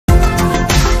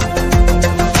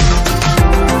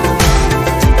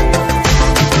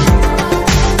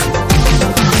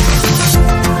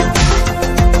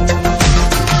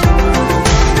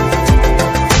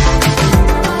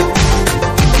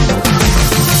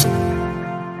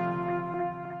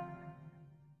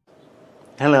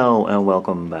Hello and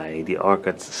welcome by the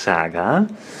Orchid saga.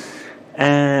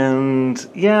 And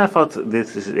yeah, I thought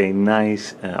this is a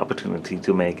nice opportunity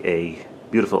to make a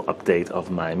beautiful update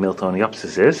of my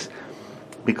Miltoniopsisses,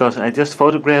 because I just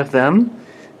photographed them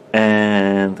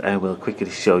and I will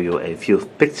quickly show you a few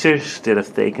pictures that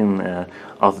I've taken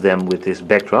of them with this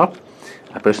backdrop.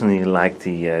 I personally like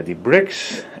the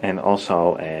bricks and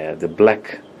also the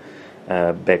black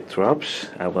backdrops.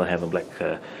 I will have a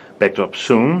black backdrop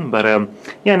soon, but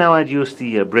yeah, now I'd use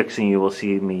the bricks, and you will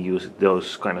see me use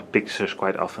those kind of pictures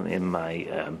quite often in my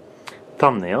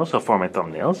thumbnails, or for my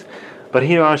thumbnails. But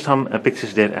here are some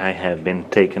pictures that I have been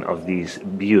taken of these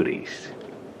beauties.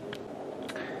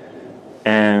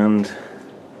 And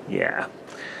yeah,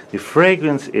 the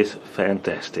fragrance is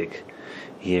fantastic.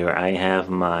 Here I have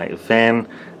my fan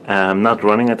not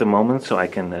running at the moment, so I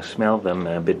can smell them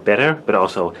a bit better, but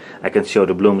also I can show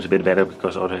the blooms a bit better,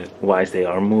 because otherwise they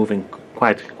are moving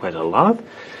quite a lot.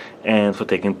 And for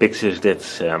taking pictures,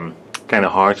 that's kind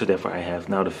of hard, so therefore I have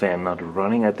now the fan not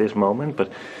running at this moment.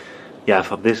 But yeah, I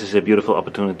thought this is a beautiful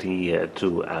opportunity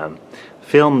to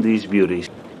film these beauties.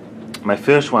 My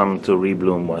first one to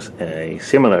rebloom was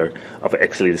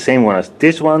actually the same one as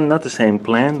this one, not the same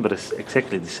plant, but it's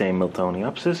exactly the same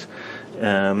Miltoniopsis.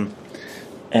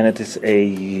 And it is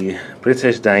a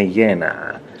Princess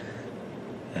Diana.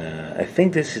 I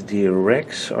think this is the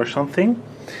Rex or something,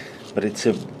 but it's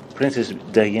a Princess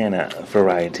Diana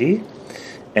variety.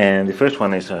 And the first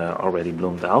one is already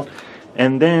bloomed out.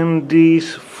 And then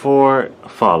these four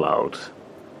followed.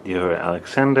 The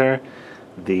Alexander,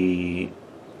 the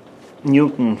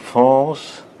Newton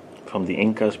Falls from the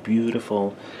Incas,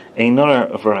 beautiful.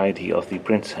 Another variety of the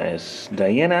Princess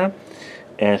Diana,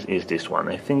 as is this one.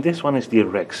 I think this one is the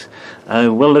Rex. I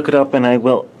will look it up and I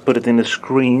will put it in the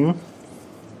screen.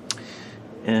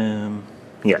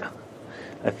 Yeah,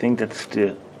 I think that's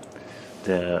the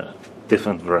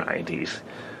different varieties.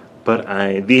 But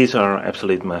these are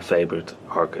absolutely my favorite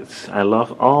orchids. I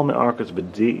love all my orchids,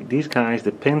 but these guys,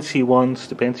 the pansy ones,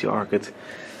 the pansy orchids,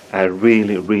 I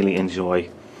really enjoy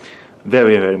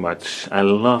very much. I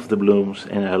love the blooms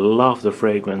and I love the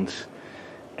fragrance,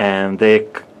 and they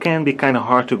can be kind of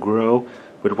hard to grow,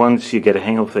 but once you get a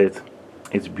hang of it,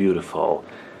 it's beautiful.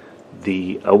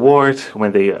 The award,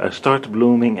 when they start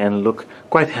blooming and look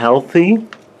quite healthy,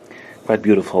 quite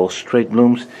beautiful straight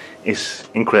blooms, is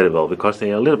incredible, because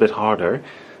they are a little bit harder.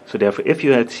 So therefore, if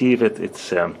you achieve it,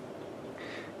 it's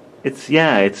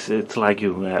like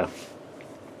you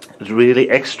it's really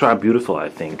extra beautiful, I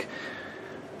think,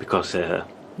 because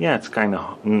yeah, it's kind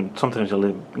of sometimes a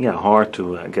little hard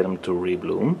to get them to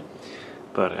rebloom.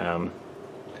 But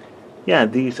yeah,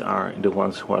 these are the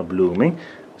ones who are blooming.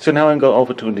 So now I go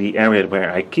over to the area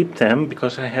where I keep them,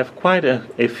 because I have quite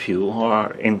a few who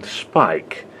are in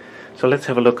spike. So let's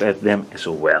have a look at them as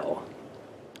well.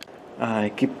 I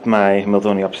keep my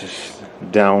Miltoniopsis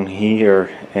down here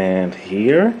and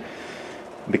here,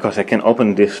 because I can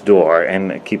open this door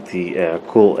and keep the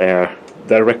cool air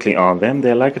directly on them.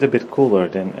 They like it a bit cooler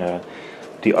than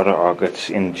the other orchids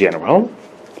in general.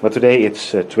 But today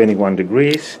it's 21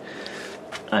 degrees.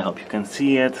 I hope you can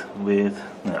see it with,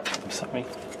 no, I'm sorry,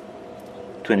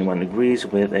 21 degrees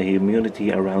with a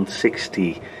humidity around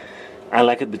 60. I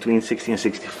like it between 60 and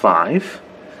 65.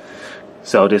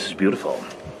 So this is beautiful.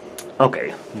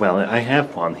 Okay, well, I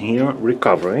have one here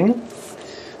recovering.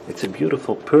 It's a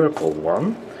beautiful purple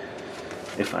one,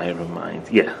 if I remind.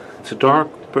 Yeah, it's a dark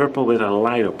purple with a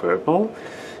lighter purple.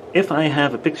 If I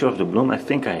have a picture of the bloom, I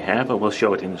think I have, I will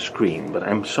show it in the screen. But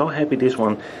I'm so happy this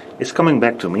one is coming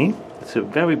back to me. It's a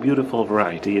very beautiful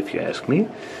variety, if you ask me.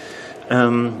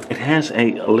 It has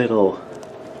a little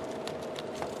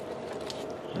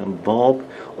bulb.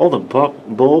 All the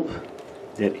bulb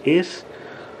that is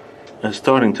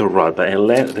starting to rot, but I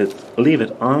leave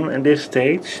it on at this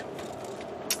stage.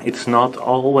 It's not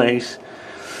always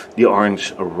the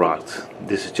orange rot.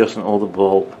 This is just an older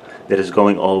bulb that is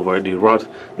going over.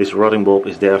 This rotting bulb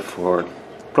is there for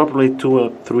probably 2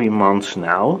 or 3 months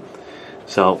now.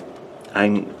 So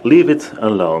I leave it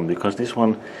alone, because this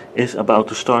one is about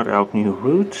to start out new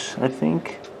roots, I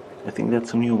think. I think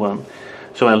that's a new one.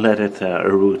 So I let it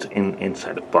root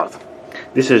inside the pot.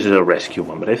 This is a rescue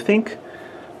one, but I think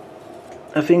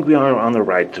we are on the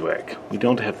right track. We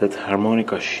don't have that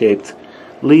harmonica shaped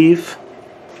leaf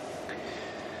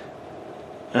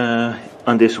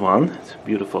on this one. It's a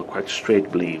beautiful, quite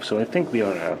straight leaf. So I think we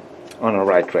are on the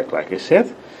right track, like I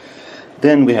said.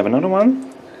 Then we have another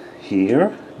one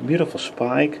here, beautiful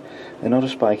spike, another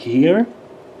spike here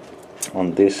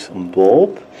on this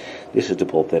bulb. This is the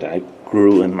bulb that I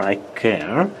grew in my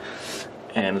care,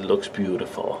 and it looks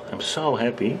beautiful. I'm so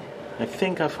happy I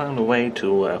think I found a way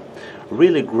to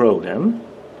really grow them,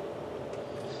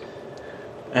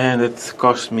 and it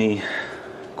cost me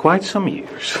quite some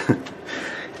years.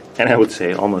 And I would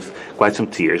say almost quite some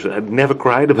tears. I've never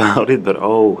cried about it, but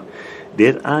oh,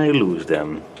 did I lose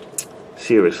them.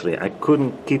 Seriously, I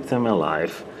couldn't keep them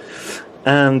alive.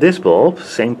 And this bulb,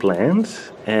 same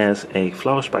plant, has a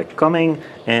flower spike coming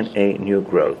and a new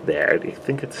growth there. I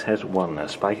think it has one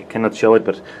spike. I cannot show it,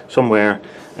 but somewhere,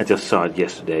 I just saw it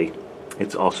yesterday,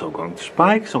 it's also going to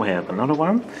spike. So I have another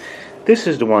one. This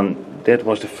is the one that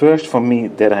was the first for me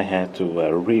that I had to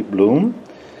rebloom.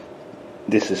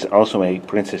 This is also a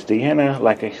Princess Diana,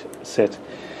 like I said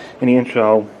in the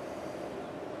intro.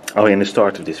 Oh, in the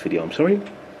start of this video, I'm sorry.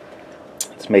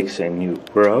 It makes a new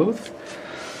growth.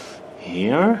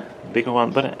 Here, bigger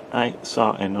one, but I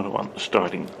saw another one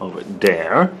starting over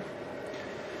there.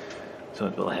 So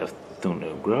it will have 2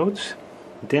 new growths.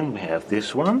 Then we have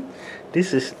this one.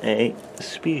 This is a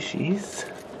species.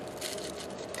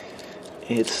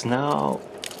 It's now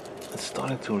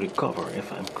starting to recover,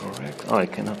 if I'm correct. Oh, I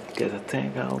cannot get a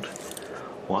tag out.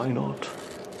 Why not?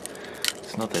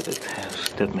 It's not that it has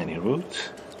that many roots.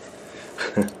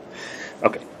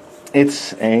 Okay,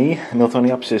 it's a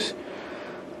Miltoniopsis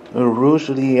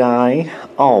Roselii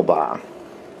alba.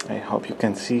 I hope you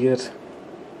can see it.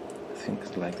 I think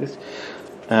it's like this.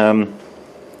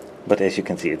 But as you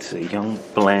can see, it's a young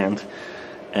plant,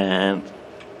 and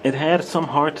it had some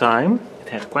hard time. It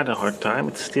had quite a hard time.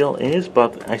 It still is,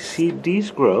 but I see these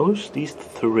grows, these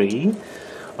 3,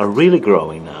 are really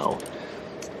growing now.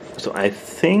 So I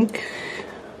think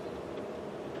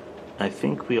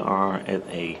we are at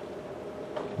a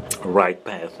right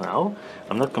path now.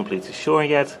 I'm not completely sure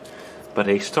yet, but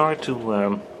they start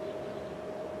to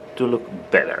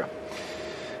look better.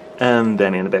 And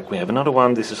then in the back we have another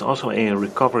one. This is also a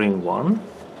recovering one,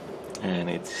 and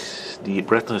it's the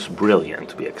Breathless Brilliant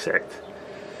to be exact.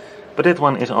 But that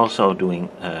one is also doing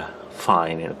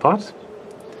fine in a pot.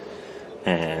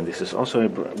 And this is also a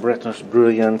Breathless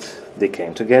Brilliant. They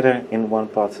came together in one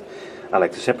pot. I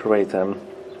like to separate them.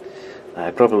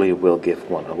 I probably will give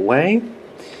one away.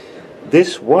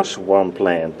 This was one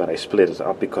plant, but I split it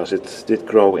up because it did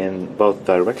grow in both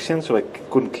directions, so I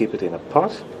couldn't keep it in a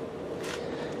pot.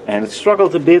 And it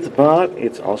struggled a bit, but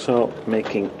it's also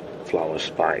making flower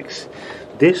spikes.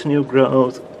 This new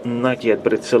growth, not yet,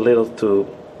 but it's a little too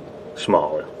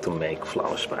small to make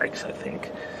flower spikes, I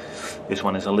think. This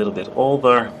one is a little bit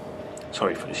older.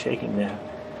 Sorry for the shaking there.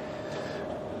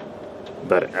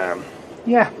 But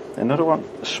yeah, another one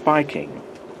spiking.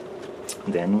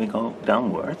 Then we go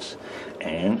downwards,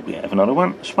 and we have another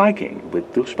one spiking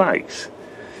with 2 spikes.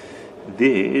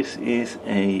 This is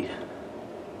a...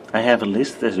 I have a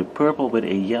list as a purple with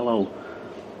a yellow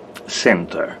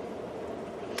center.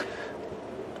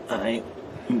 I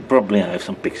probably have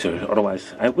some pictures,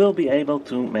 otherwise I will be able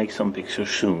to make some pictures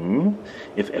soon,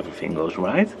 if everything goes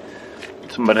right.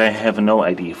 But I have no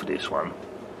idea for this one.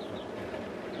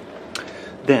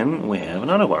 Then we have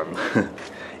another one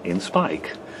in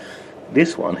spike.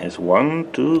 This one has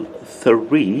 1, 2,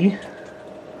 3,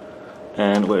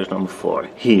 and where's number 4?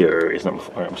 Here is number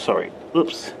 4. I'm sorry.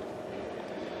 Oops.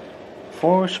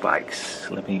 4 spikes.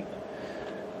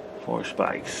 4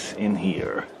 spikes in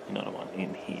here. Another one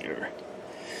in here.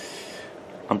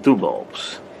 On 2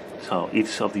 bulbs. So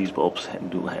each of these bulbs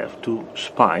do have 2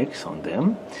 spikes on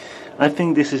them. I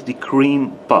think this is the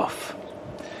cream puff.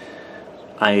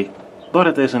 I bought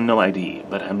it as a no ID,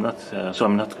 but I'm not. So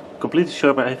I'm not completely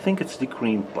sure. But I think it's the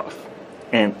cream puff.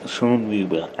 And soon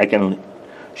I can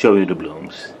show you the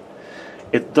blooms.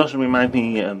 It does remind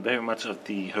me very much of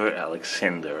the Her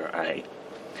Alexander. I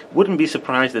wouldn't be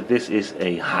surprised that this is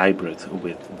a hybrid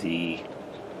with the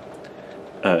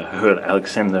Her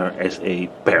Alexander as a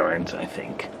parent, I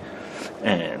think.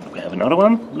 And we have another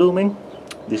one blooming.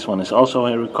 This one is also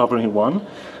a recovering one,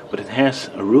 but it has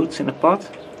roots in the pot.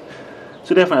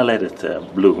 So therefore I let it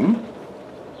bloom.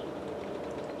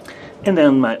 And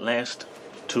then my last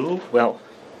 2, well,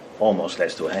 almost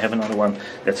last 2. I have another one,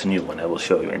 that's a new one, I will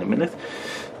show you in a minute.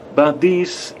 But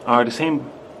these are the same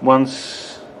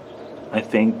ones, I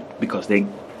think, because they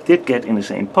did get in the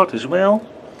same pot as well.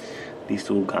 These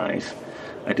 2 guys,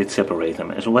 I did separate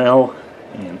them as well.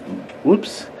 And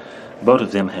whoops, both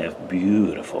of them have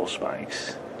beautiful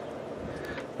spikes.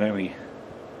 Very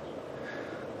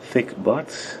thick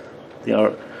buds. They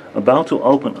are about to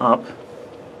open up.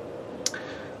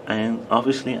 And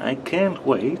obviously I can't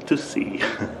wait to see.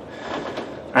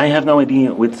 I have no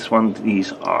idea which one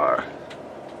these are.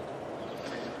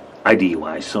 ID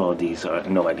wise, so these are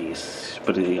no IDs,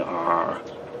 but they are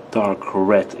dark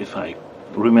red if I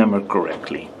remember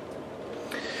correctly.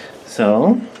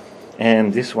 So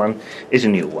and this one is a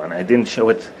new one. I didn't show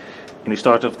it in the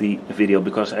start of the video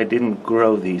because I didn't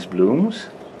grow these blooms,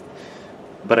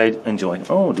 but I enjoy.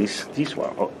 Oh, these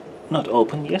were not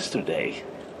open yesterday,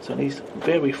 so these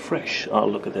very fresh. Oh,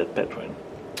 look at that pattern.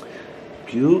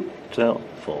 Beautiful,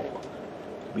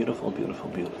 beautiful, beautiful,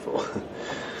 beautiful.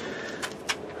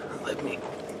 Let me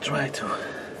try to.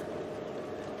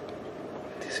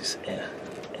 This is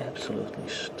absolutely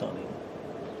stunning.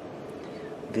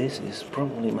 This is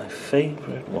probably my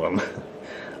favorite one.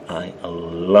 I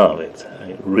love it.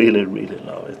 I really, really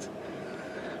love it.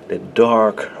 The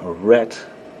dark red,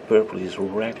 purplish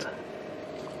red.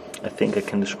 I think I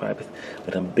can describe it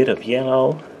with a bit of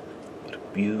yellow,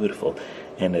 but beautiful.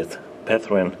 And that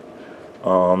pattern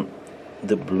on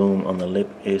the bloom on the lip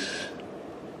it's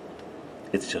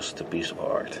just a piece of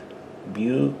art.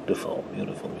 Beautiful,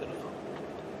 beautiful, beautiful.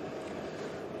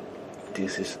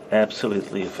 This is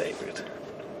absolutely a favorite.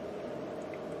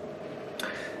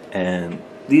 And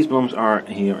these blooms are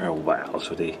here a while,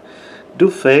 so they do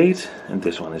fade, and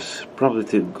this one is probably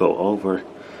to go over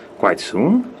quite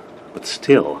soon, but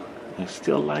still, I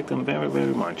still like them very,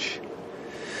 very much.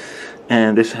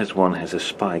 And this one has a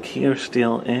spike here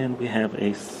still, and we have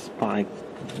a spike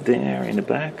there in the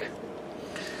back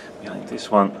behind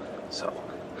this one. So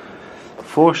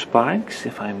 4 spikes,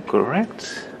 if I'm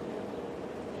correct.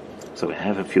 So we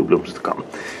have a few blooms to come.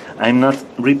 I'm not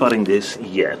repotting this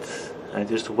yet. I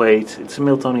just wait. It's a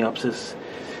Miltoniopsis,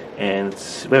 and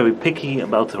it's very picky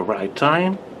about the right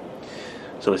time.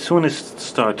 So as soon as it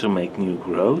starts to make new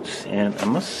growths, and I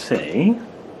must say,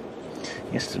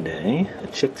 yesterday I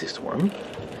checked this one,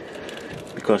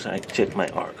 because I check my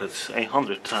orchids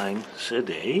 100 times a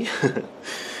day,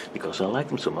 because I like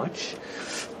them so much.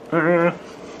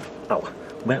 Oh,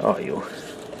 where are you?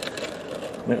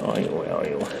 Where are you? Where are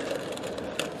you?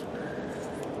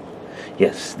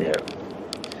 Yes, there.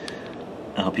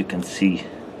 I hope you can see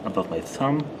above my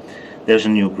thumb. There's a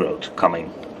new growth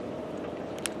coming.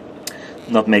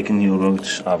 Not making new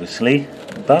roots, obviously,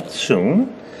 but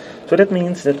soon. So that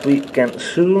means that we can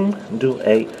soon do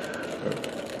a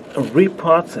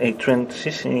repot, a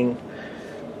transitioning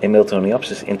a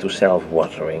Miltoniopsis into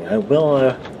self-watering. I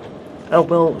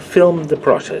will film the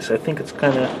process. I think it's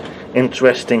kind of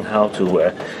interesting how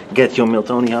to get your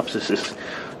Miltoniopsisses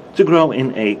to grow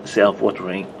in a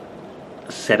self-watering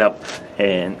setup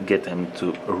and get them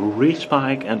to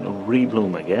respike and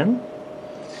rebloom again.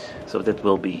 So that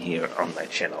will be here on my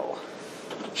channel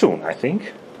soon, I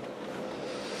think.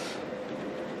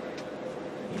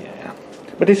 Yeah,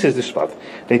 but this is the spot.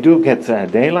 They do get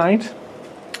daylight,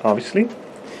 obviously.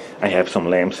 I have some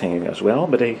lamps hanging as well,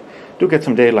 but they do get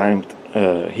some daylight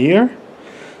here.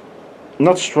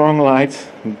 Not strong light,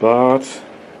 but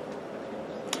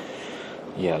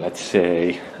yeah, let's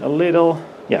say a little,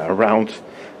 yeah, around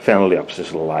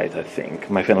Phalaenopsis light, I think.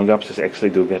 My Phalaenopsis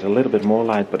actually do get a little bit more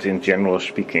light, but in general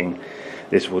speaking,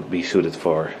 this would be suited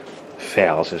for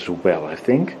phals as well, I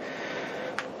think.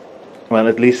 Well,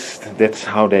 at least that's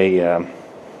how they...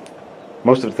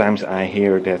 most of the times I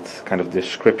hear that kind of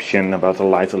description about the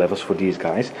light levels for these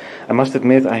guys. I must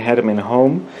admit, I had them in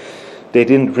home. They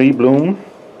didn't rebloom,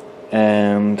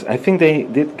 and I think they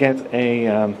did get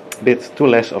a bit too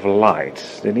less of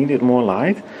light. They needed more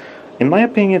light. In my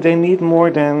opinion, they need more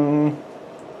than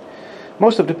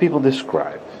most of the people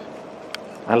describe.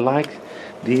 I like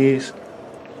these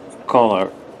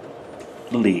color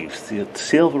leaves, the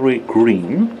silvery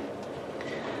green.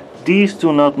 These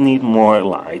do not need more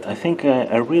light. I think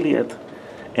I really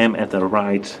am at the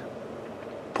right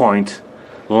point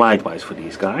light-wise for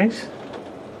these guys.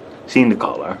 Seeing the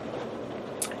color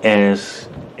as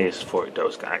is for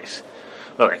those guys.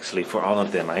 Well, actually for all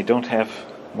of them. I don't have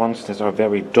ones that are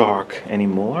very dark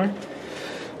anymore.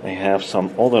 I have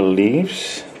some other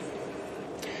leaves.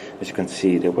 As you can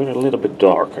see, they were a little bit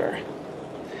darker.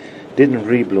 Didn't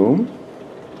rebloom.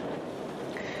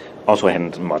 Also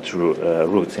hadn't much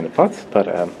roots in the pot,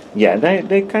 but yeah,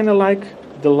 they kind of like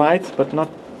the light, but not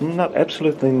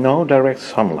absolutely no direct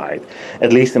sunlight,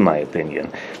 at least in my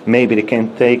opinion. Maybe they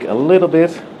can take a little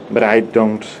bit, but I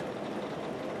don't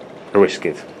risk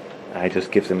it. I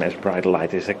just give them as bright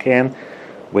light as I can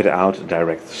without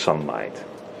direct sunlight.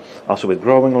 Also with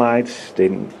growing lights, they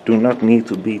do not need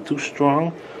to be too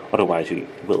strong, otherwise you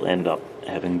will end up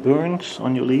having burns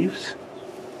on your leaves.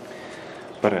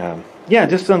 But yeah,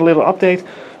 just a little update.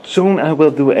 Soon I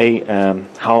will do a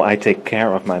how I take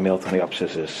care of my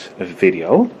Miltoniopsisses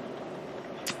video.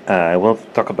 I will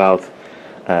talk about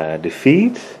the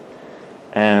feed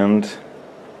and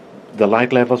the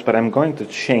light levels, but I'm going to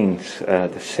change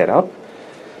the setup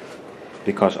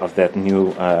because of that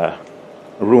new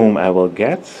room I will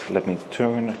get. Let me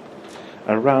turn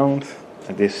around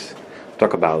this.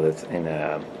 Talk about it in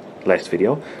last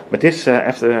video. But this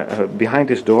behind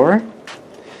this door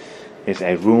is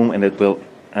a room, and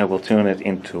I will turn it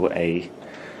into a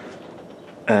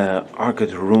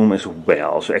orchid room as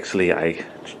well. So actually I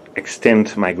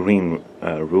extend my green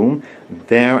room.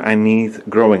 There I need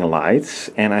growing lights,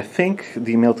 and I think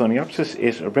the Miltoniopsis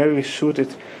is very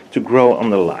suited to grow on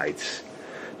the lights,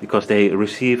 because they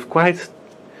receive quite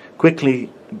quickly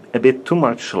a bit too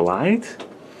much light.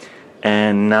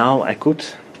 And now I could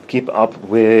keep up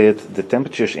with the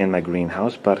temperatures in my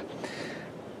greenhouse, but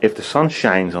if the sun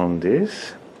shines on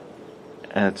this,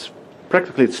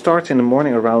 it starts in the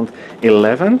morning around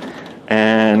 11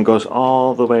 and goes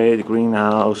all the way to the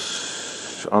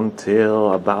greenhouse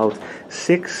until about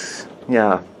 6,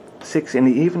 yeah, 6 in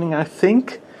the evening, I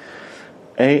think.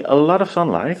 A lot of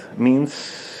sunlight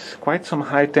means quite some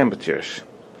high temperatures.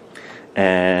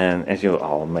 And as you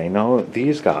all may know,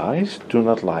 these guys do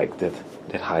not like that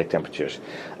high temperatures.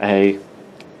 I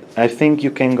think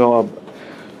you can go up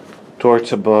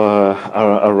towards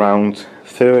around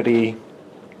 30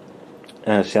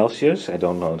 Celsius. I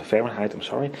don't know the Fahrenheit, I'm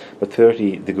sorry, but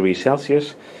 30 degrees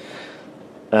Celsius.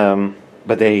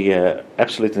 But they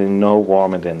absolutely no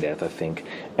warmer than that, I think.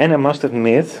 And I must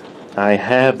admit, I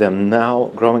have them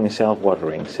now growing in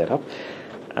self-watering setup.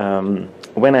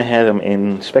 When I had them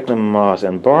in speculum moss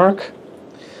and bark,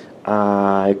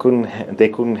 they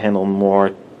couldn't handle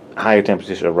more higher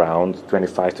temperatures around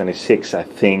 25, 26, I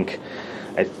think.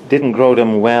 I didn't grow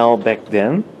them well back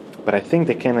then, but I think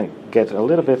they can get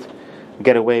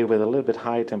away with a little bit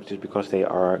higher temperatures, because they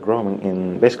are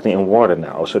growing basically in water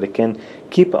now, so they can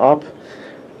keep up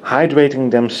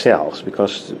hydrating themselves,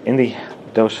 because in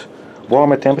those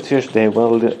warmer temperatures they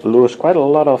will lose quite a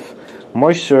lot of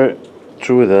moisture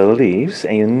through the leaves,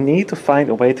 and you need to find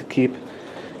a way to keep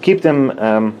them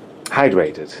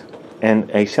hydrated. And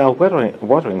a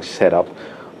self-watering setup,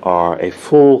 or a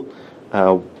full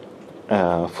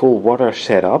water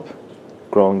setup,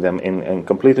 growing them in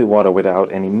completely water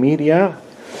without any media,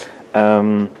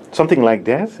 something like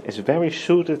that is very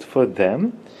suited for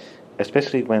them,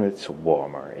 especially when it's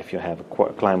warmer. If you have a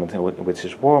climate which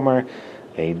is warmer,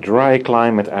 a dry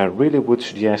climate, I really would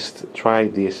suggest try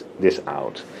this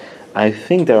out. I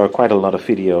think there are quite a lot of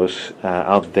videos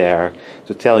out there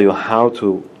to tell you how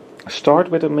to start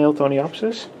with a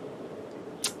Miltoniopsis.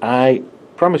 I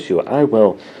promise you, I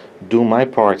will do my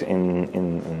part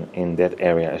in that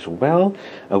area as well.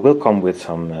 I will come with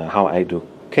some how I do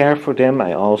care for them.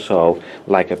 I also,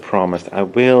 like I promised, I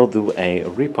will do a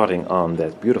repotting on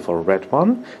that beautiful red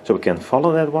one, so we can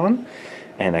follow that one,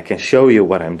 and I can show you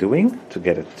what I'm doing to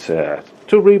get it to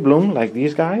rebloom like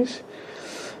these guys.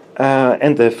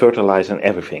 And the fertilizer and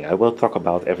everything. I will talk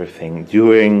about everything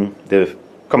during the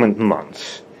coming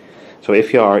months. So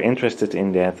if you are interested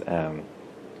in that,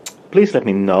 please let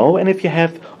me know. And if you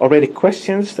have already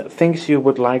questions, things you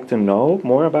would like to know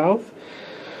more about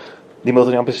the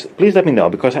Miltoniopsis, please let me know,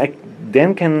 because I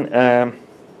then can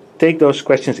take those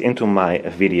questions into my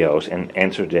videos and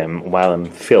answer them while I'm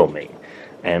filming,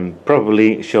 and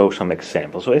probably show some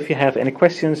examples. So if you have any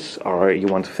questions or you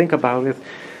want to think about it,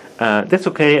 that's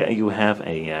okay. You have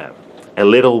a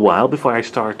little while before I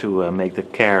start to make the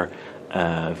care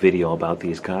video about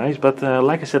these guys. But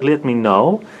like I said, let me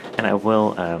know, and I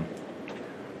will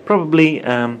probably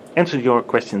answer your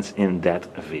questions in that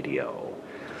video.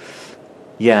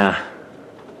 Yeah,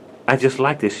 I just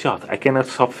like this shot. I cannot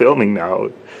stop filming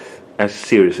now.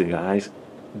 Seriously, guys,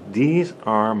 these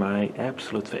are my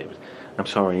absolute favorites. I'm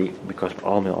sorry, because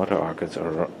all my other orchids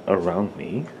are around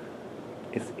me.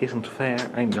 It isn't fair,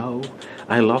 I know.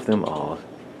 I love them all.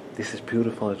 This is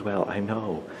beautiful as well, I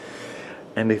know.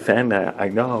 And the Vanda, I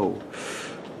know.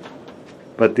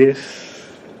 But this,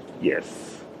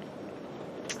 yes.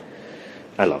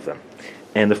 I love them.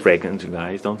 And the fragrance, you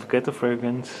guys, don't forget the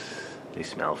fragrance. They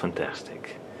smell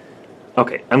fantastic.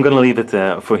 Okay, I'm gonna leave it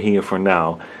for here for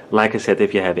now. Like I said,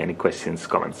 if you have any questions,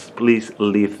 comments, please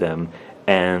leave them.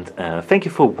 And thank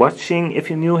you for watching. If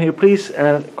you're new here, please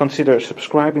consider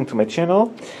subscribing to my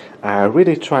channel. I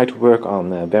really try to work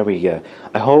on very,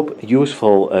 I hope,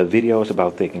 useful videos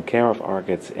about taking care of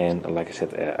orchids. And like I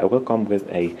said, I will come with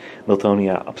a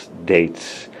Miltonia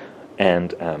updates.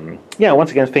 And yeah,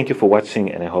 once again, thank you for watching,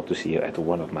 and I hope to see you at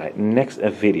one of my next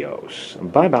videos.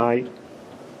 Bye bye.